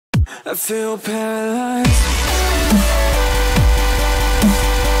I feel paralyzed.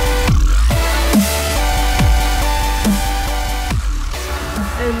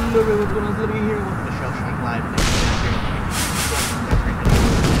 Hello everyone, what's going on? It's Youngin here. Welcome to ShellShock Live.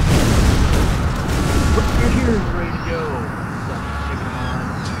 We're here, ready to go.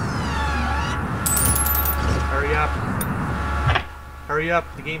 Hurry up. Hurry up,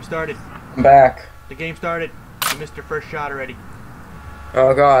 the game started. I'm back. The game started. You missed your first shot already.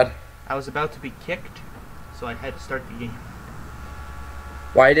 Oh god. I was about to be kicked, so I had to start the game.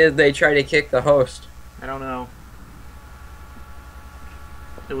 Why did they try to kick the host? I don't know.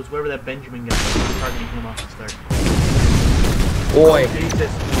 It was wherever that Benjamin guy was targeting him off the start. Boy. Oh,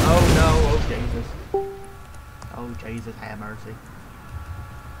 Jesus. Oh, no. Oh, Jesus. Oh, Jesus, have mercy.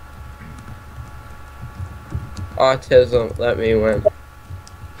 Autism, let me win.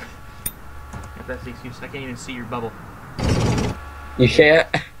 If that's the excuse, I can't even see your bubble. You can't?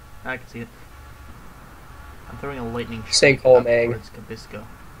 I can see it. I'm throwing a lightning Sinkhole, man. towards Cabisco.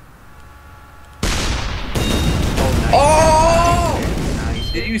 Oh, nice. Oh!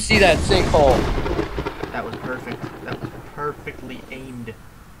 Nice. Did you see that sinkhole? That was perfect. That was perfectly aimed.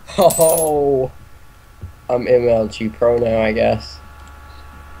 Oh. I'm MLG Pro now, I guess.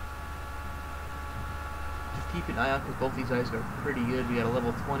 Just keep an eye out because both these guys are pretty good. We got a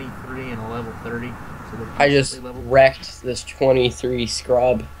level 23 and a level 30. So I just wrecked this 23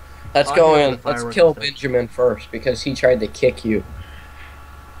 scrub. Let's go in. Let's kill Benjamin first because he tried to kick you.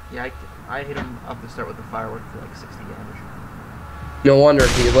 Yeah, I hit him up to start with the firework for like 60 damage. No wonder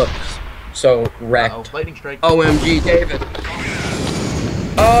he looks so wrecked. Uh-oh, lightning strike. OMG, David.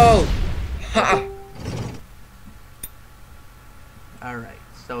 Oh! Ha! Alright,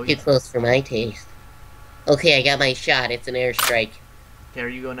 so... Too close for my taste. Okay, I got my shot. It's an airstrike. Okay, are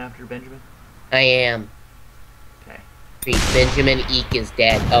you going after Benjamin? I am. Okay. Sweet. Benjamin Eek is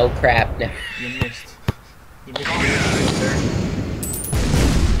dead. Oh, crap. No. You missed. You missed your airstrike, sir.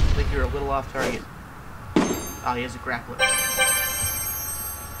 I think you're a little off target. Oh, he has a grappler.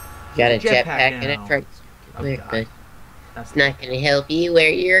 You got a jetpack and a truck. Oh, We're God. good. That's It's not gonna help you where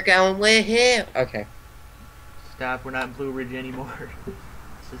you're going with him. Okay. Stop, we're not in Blue Ridge anymore.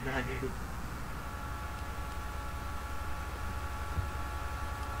 This is not good.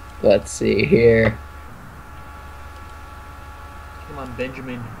 Let's see here. Come on,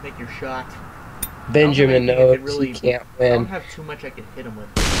 Benjamin, make your shot. Benjamin knows he can't I don't win. have too much I can hit him with.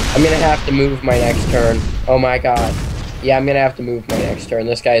 I'm gonna have to move my next turn. Oh my god. Yeah, I'm gonna have to move my next turn.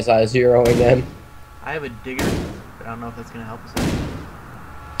 This guy's zeroing in. I have a digger, but I don't know if that's gonna help us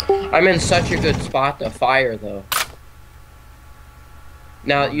out. I'm in such a good spot to fire, though.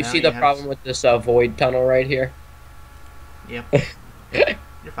 Now, Well, you now see you the have problem with this void tunnel right here? Yep.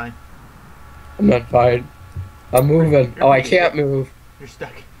 You're fine. I'm not fine. I'm moving. You're Oh, I pretty can't good. move. You're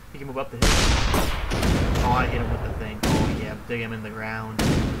stuck. You can move up the hill. Oh, I hit him with the thing. Oh, yeah, dig him in the ground. Dig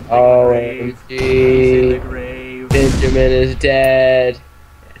him in the grave. He's in the OMG. grave. Benjamin is dead.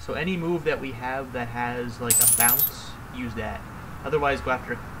 So any move that we have that has, like, a bounce, use that. Otherwise, go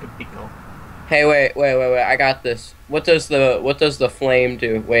after Kabiko. Hey, wait. I got this. What does the flame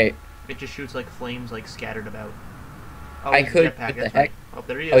do? Wait. It just shoots, like, flames, like, scattered about. Oh, I he's a could. jetpack, What the that's heck? right. Oh,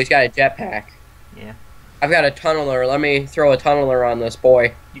 there he is. Oh, he's got a jetpack. Yeah. I've got a tunneler. Let me throw a tunneler on this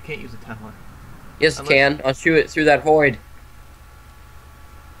boy. You can't use a tunneler. Yes, I Unless- can. I'll shoot it through that void.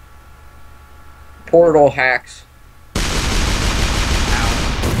 Portal hacks.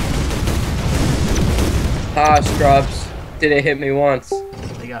 Ah, scrubs. Didn't hit me once.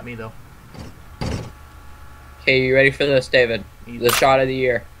 They got me, though. Okay, you ready for this, David? Easy. The shot of the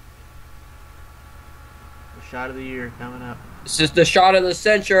year. The shot of the year coming up. This is the shot of the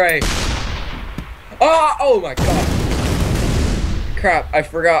century. Oh my god. Crap, I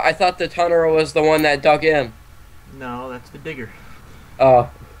forgot. I thought the tunneler was the one that dug in. No, that's the digger. Oh.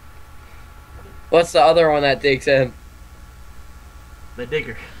 What's the other one that digs in? The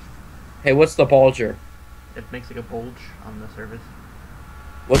digger. Hey, what's the bulger? It makes like a bulge on the surface.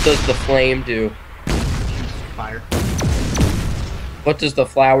 What does the flame do? Shoots fire. What does the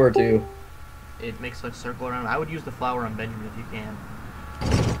flower do? It makes a circle around. I would use the flower on Benjamin if you can.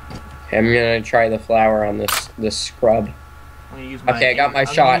 Okay, I'm gonna try the flower on this scrub. I'm gonna use my Okay, I got my I'm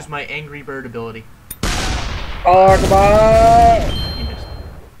shot. gonna use my Angry Bird ability. Oh, come on! You missed.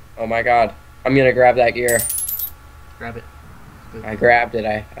 Oh my god. I'm gonna grab that gear. Grab it. Good. I grabbed it.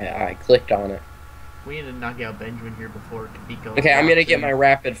 I clicked on it. We need to knock out Benjamin here before Kabiko. Okay, I'm gonna locks get in. my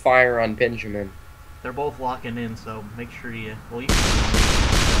rapid fire on Benjamin. They're both locking in, so make sure you. Well, you.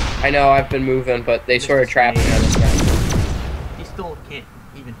 I know I've been moving, but they sort of trapped me on this guy. He still can't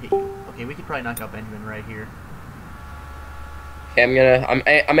even hit you. Okay, we could probably knock out Benjamin right here.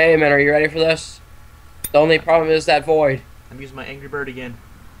 Okay, I'm aiming. Are you ready for this? The only problem is that void. I'm using my Angry Bird again.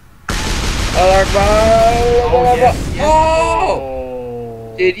 Oh, Yes.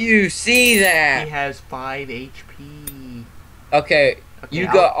 oh! Did you see that? He has 5 HP. Okay, Okay,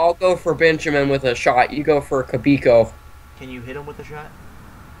 I'll go for Benjamin with a shot. You go for Kabiko. Can you hit him with a shot?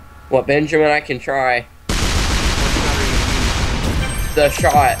 What, Benjamin? I can try. What shot are you gonna use? The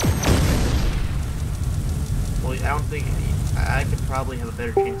shot. Well, I don't think I could probably have a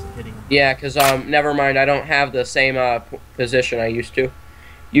better chance of hitting him. Yeah, because never mind. I don't have the same position I used to.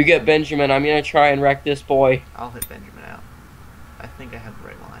 You get Benjamin. I'm gonna try and wreck this boy. I'll hit Benjamin out. I think I have the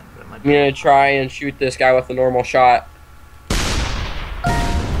right line, but it might I'm be. gonna try and shoot this guy with a normal shot.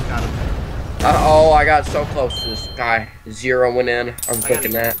 Got him. Oh, I got so close to this guy. 0 went in. I'm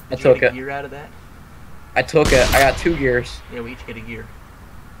clicking that. I took it. Gear out of that? I took it. I got 2 gears. Yeah, we each get a gear.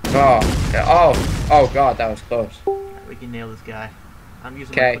 Oh god, that was close. Right, we can nail this guy. I'm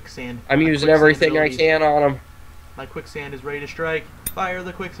using my quicksand. I'm using everything I can on him. My quicksand is ready to strike. Fire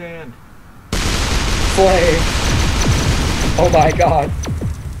the quicksand. Flame. Oh my god.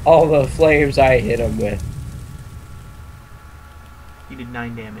 All the flames I hit him with. You did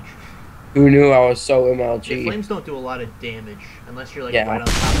 9 damage. Who knew I was so Yeah, MLG? flames don't do a lot of damage unless you're like Yeah. right on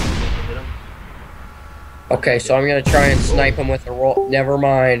top of him to hit him. Okay, so I'm gonna try and snipe him with a roll. Never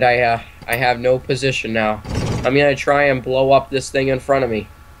mind, I have no position now. I'm gonna try and blow up this thing in front of me.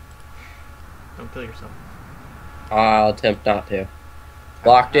 Don't kill yourself. I'll attempt not to.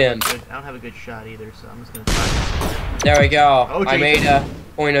 Locked in. I don't have a good shot either, so I'm just gonna try. There we go. Oh, I made a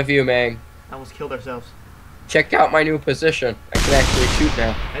point of view, man. I almost killed ourselves. Check out my new position. I can actually shoot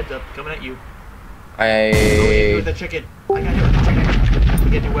now. Heads up, coming at you. I hit you with the chicken. I got hit with the chicken.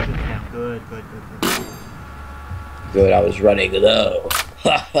 We get new weapons now. Good. Good, I was running low.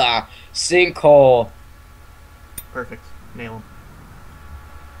 Haha. Sinkhole. Perfect. Nail him.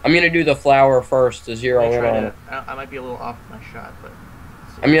 I'm gonna do the flower first to zero in on it. I might be a little off with my shot, but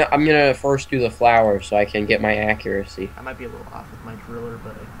I'm gonna first do the flower so I can get my accuracy. I might be a little off with my driller,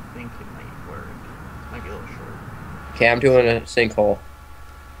 but I think it might work. It might be a little short. Okay, I'm doing a sinkhole.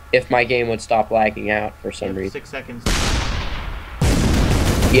 If my game would stop lagging out for some reason. 6 seconds.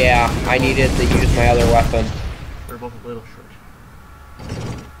 Yeah, I needed to use my other weapon. We're both a little short.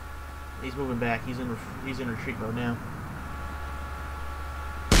 He's moving back. He's in retreat mode now.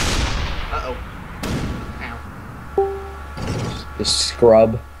 Uh-oh. Ow. The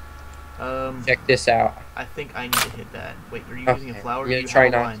scrub. Check this out. I think I need to hit that. Wait, are you using a flower? I'm gonna try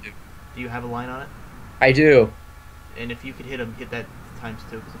not to. Do you have a line on it? I do. And if you could hit him, hit that ×2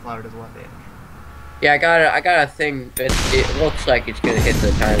 because the flower does a lot of damage. Yeah, I got a thing. It looks like it's gonna hit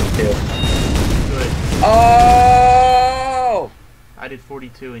the ×2. Good. Oh! I did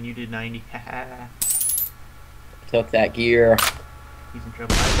 42 and you did 90. Took that gear. He's in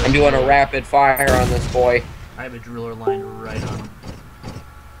trouble. I'm doing a rapid fire on this boy. I have a driller line right on him.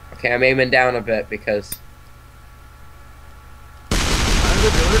 Okay, I'm aiming down a bit because.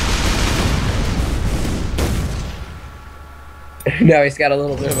 No, he's got a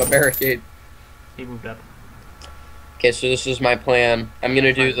little bit of a barricade. He moved up. Okay, so this is my plan. I'm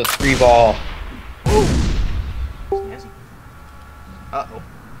gonna do the 3-ball. Oh! Snazzy. Uh-oh.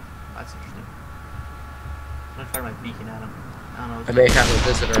 That's interesting. I'm gonna fire my beacon at him. I don't know. I may have a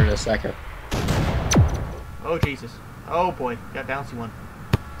visitor in a second. Oh, Jesus. Oh, boy. Got a bouncy one.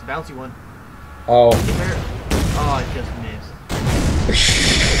 It's a bouncy one. Oh. Get there. Oh, I just missed.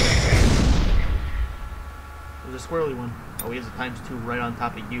 There's a squirrely one. Oh, he has a ×2 right on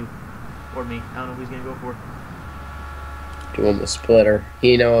top of you. Or me. I don't know who he's gonna go for. Doing the splitter.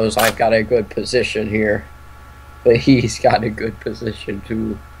 He knows I've got a good position here. But he's got a good position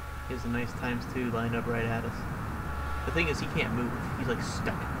too. He has a nice ×2 lined up right at us. The thing is, he can't move. He's like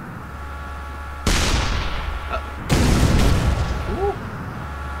stuck.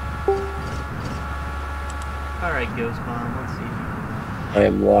 Alright, Ghost Bomb, let's see. I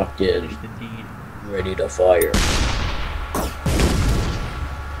am locked in. Finish the deed. Ready to fire.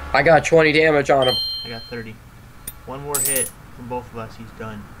 I got 20 damage on him. I got 30. One more hit from both of us, he's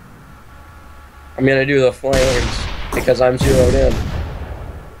done. I'm gonna do the flames because I'm zeroed in.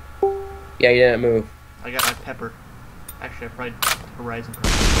 Yeah, he didn't move. I got my pepper. Actually, I tried Horizon.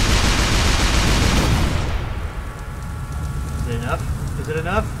 Is it enough? Is it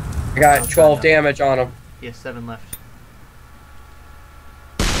enough? I got 12 damage on him. He has 7 left.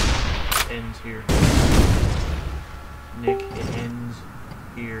 Ends here. Nick, it ends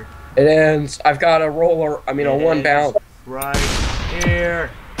here. It ends. I've got a roller. I mean, a 1 bounce. Right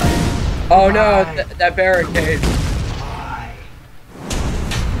here. Oh no, that barricade. Why?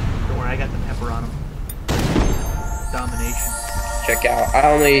 Don't worry, I got the pepper on him. Domination. Check out.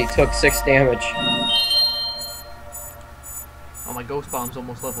 I only took 6 damage. Oh, my ghost bomb's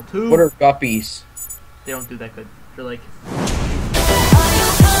almost level 2. What are guppies? They don't do that good. They're like